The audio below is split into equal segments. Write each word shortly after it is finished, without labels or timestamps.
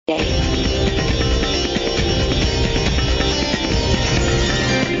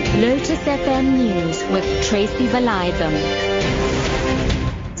FM News with Tracy Valaydham.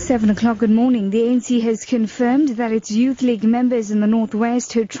 7 o'clock, good morning. The ANC has confirmed that its Youth League members in the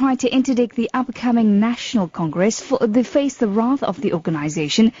Northwest who tried to interdict the upcoming National Congress they face the wrath of the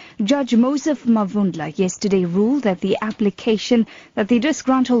organisation. Judge Moseph Mavundla yesterday ruled that the application that the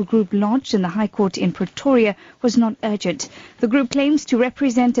disgruntled group lodged in the High Court in Pretoria was not urgent. The group claims to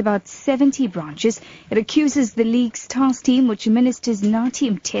represent about 70 branches. It accuses the League's task team, which Ministers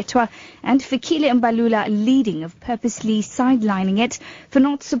Nathi Mthethwa and Fikile Mbalula leading, of purposely sidelining it for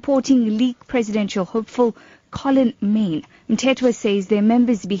not supporting League presidential hopeful Colin Main. Mthethwa says their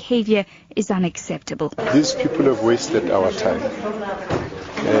members' behaviour is unacceptable. These people have wasted our time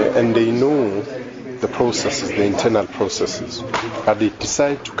and they know the processes, the internal processes, but they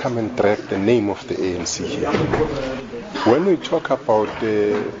decide to come and drag the name of the ANC here. When we talk about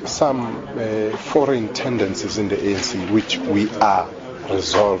some foreign tendencies in the ANC, which we are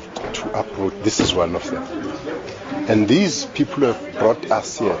resolved to uproot, this is one of them. And these people who have brought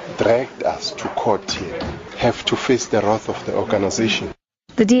us here, dragged us to court here, have to face the wrath of the organization.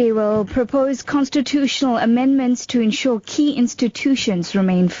 The DA will propose constitutional amendments to ensure key institutions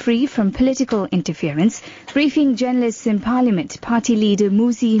remain free from political interference. Briefing journalists in Parliament, party leader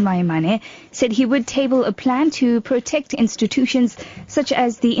Muzi Maimane said he would table a plan to protect institutions such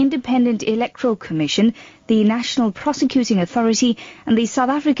as the Independent Electoral Commission, the National Prosecuting Authority and the South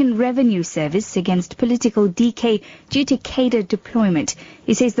African Revenue Service against political decay due to cadre deployment.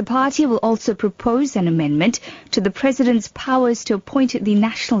 He says the party will also propose an amendment to the President's powers to appoint the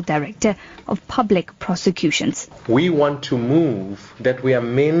National Director of Public Prosecutions. We want to move that we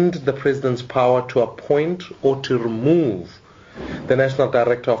amend the President's power to appoint or to remove the National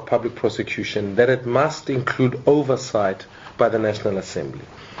Director of Public Prosecution, that it must include oversight by the National Assembly.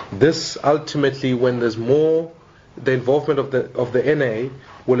 This ultimately, when there's more, the involvement of the NA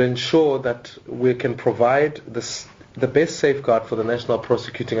will ensure that we can provide the best safeguard for the National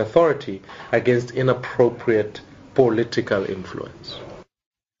Prosecuting Authority against inappropriate political influence.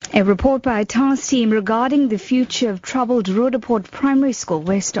 A report by a task team regarding the future of troubled Roodepoort Primary School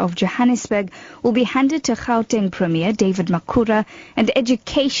west of Johannesburg will be handed to Gauteng Premier David Makhura and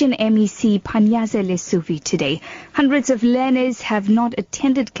Education MEC Panyaza Lesufi today. Hundreds of learners have not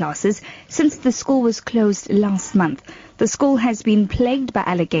attended classes since the school was closed last month. The school has been plagued by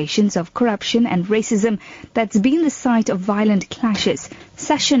allegations of corruption and racism that's been the site of violent clashes.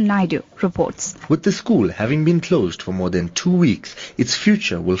 Sashan Naidu reports. With the school having been closed for more than 2 weeks, its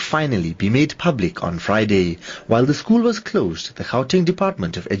future will finally be made public on Friday. While the school was closed, the Gauteng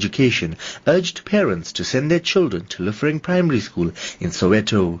Department of Education urged parents to send their children to Liffering Primary School in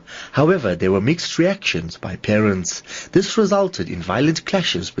Soweto. However, there were mixed reactions by parents. This resulted in violent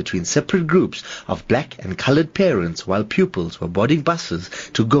clashes between separate groups of black and coloured parents while pupils were boarding buses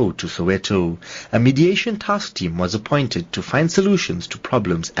to go to Soweto. A mediation task team was appointed to find solutions to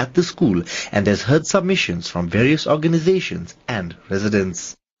problems at the school and has heard submissions from various organizations and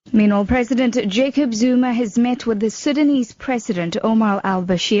residents. Meanwhile, President Jacob Zuma has met with the Sudanese President Omar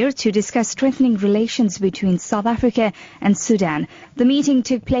al-Bashir to discuss strengthening relations between South Africa and Sudan. The meeting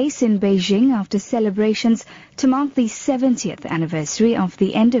took place in Beijing after celebrations to mark the 70th anniversary of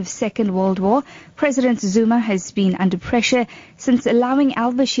the end of Second World War. President Zuma has been under pressure since allowing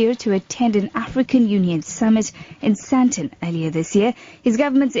al-Bashir to attend an African Union summit in Sandton earlier this year. His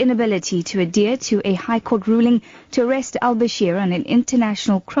government's inability to adhere to a High Court ruling to arrest al-Bashir on an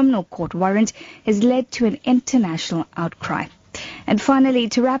international criminal court warrant has led to an international outcry. And finally,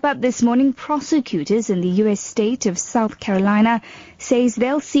 to wrap up this morning, prosecutors in the U.S. state of South Carolina says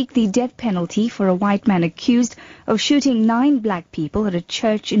they'll seek the death penalty for a white man accused of shooting 9 black people at a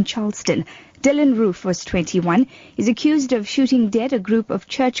church in Charleston. Dylan Roof was 21. He's accused of shooting dead a group of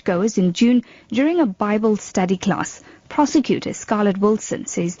churchgoers in June during a Bible study class. Prosecutor Scarlett Wilson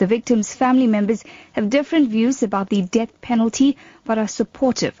says the victims' family members have different views about the death penalty but are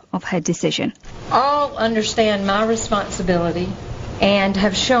supportive of her decision. All understand my responsibility and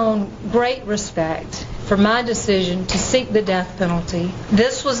have shown great respect for my decision to seek the death penalty.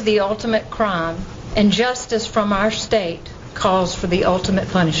 This was the ultimate crime, and justice from our state calls for the ultimate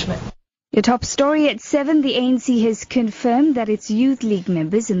punishment. Your top story at 7, the ANC has confirmed that its Youth League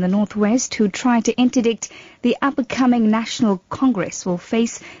members in the Northwest who tried to interdict the upcoming National Congress will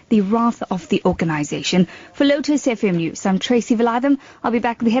face the wrath of the organisation. For Lotus FM News, I'm Tracy Valaydham. I'll be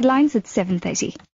back with the headlines at 7:30.